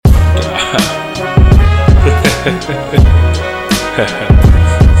El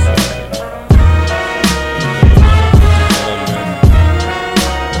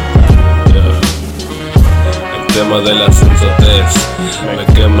tema de la sensatez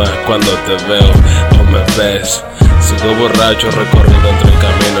me quema cuando te veo o me ves. Sigo borracho recorriendo entre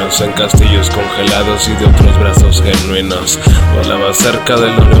caminos, en castillos congelados y de otros brazos genuinos. Volaba cerca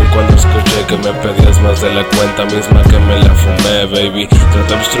del orión cuando escuché que me pedías más de la cuenta misma que me la fumé, baby. Trato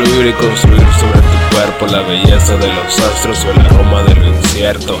de obstruir y construir sobre tu cuerpo la belleza de los astros o el aroma de lo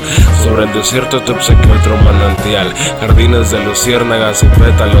incierto. Sobre el desierto te obsequió otro manantial, jardines de luciérnagas y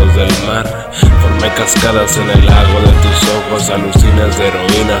pétalos del mar. Formé cascadas en el lago de tus ojos, alucinas de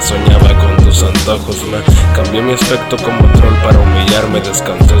heroína, soñaba con tus antojos. Me cambié mi aspecto como troll para humillarme,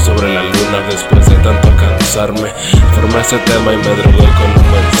 descansé sobre la luna después de tanto cansarme. Formé ese tema y me drogué con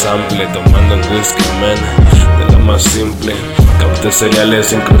un buen sample, tomando en whisky, man, de lo más simple. Capté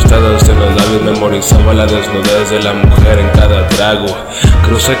cereales incrustados en los labios, memorizaba la desnudez de la mujer en cada trago.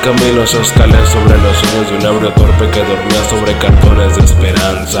 Crucé caminos, escalé sobre los sueños de un ebrio torpe que dormía sobre cartones de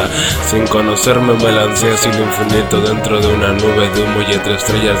esperanza. Sin conocerme me lancé hacia el infinito dentro de una nube de humo y entre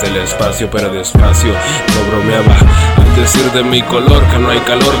estrellas del espacio, pero despacio no bromeaba al decir de mi color que no hay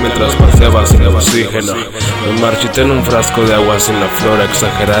calor mientras paseaba sin oxígeno. Me marchité en un frasco de agua sin la flora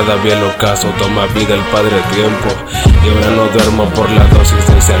exagerada, vi el ocaso, toma vida el padre tiempo. Y ahora no duermo por la dosis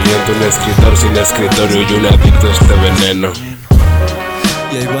de ese aliento, un escritor sin escritorio y un adicto a este veneno.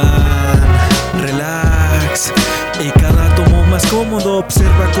 Y ahí van, relax, y cada tomo más cómodo,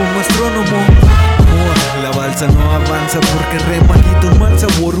 observa como astrónomo. Amor, la balsa no avanza porque rema quita un mal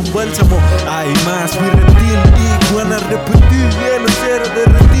sabor, un bálsamo. Hay más, fui reptil, iguana repetir, hielo cero de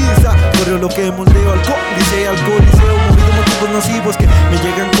retiza. Correo lo que moldeo, alcoholiceo, movido motivos nocivos que me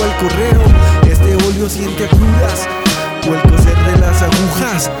llegan cual correo. Este óleo siente agruras, o el coser de las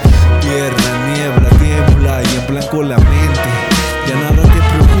agujas. Pierna, niebla, tiembla y en blanco la mente. Ya nada te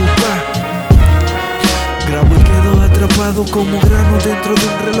preocupa. Grabo y quedo atrapado como grano dentro de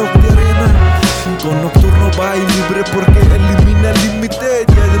un reloj de arena. Con Nocturno va y libre porque elimina el límite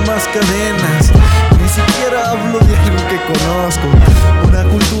y además cadenas. Ni siquiera hablo de algo que conozco, una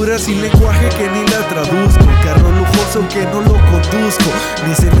cultura sin lenguaje que ni la traduzco. Carro lujoso que no lo conduzco,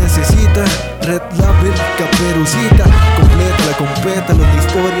 ni se necesita. Red label, caperucita, complétala con pétalos, la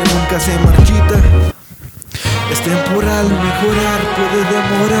historia nunca se marchita. Es temporal, mejorar puede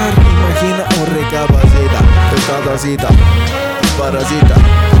demorar. Imagina o recapacita, esta cita, parasita.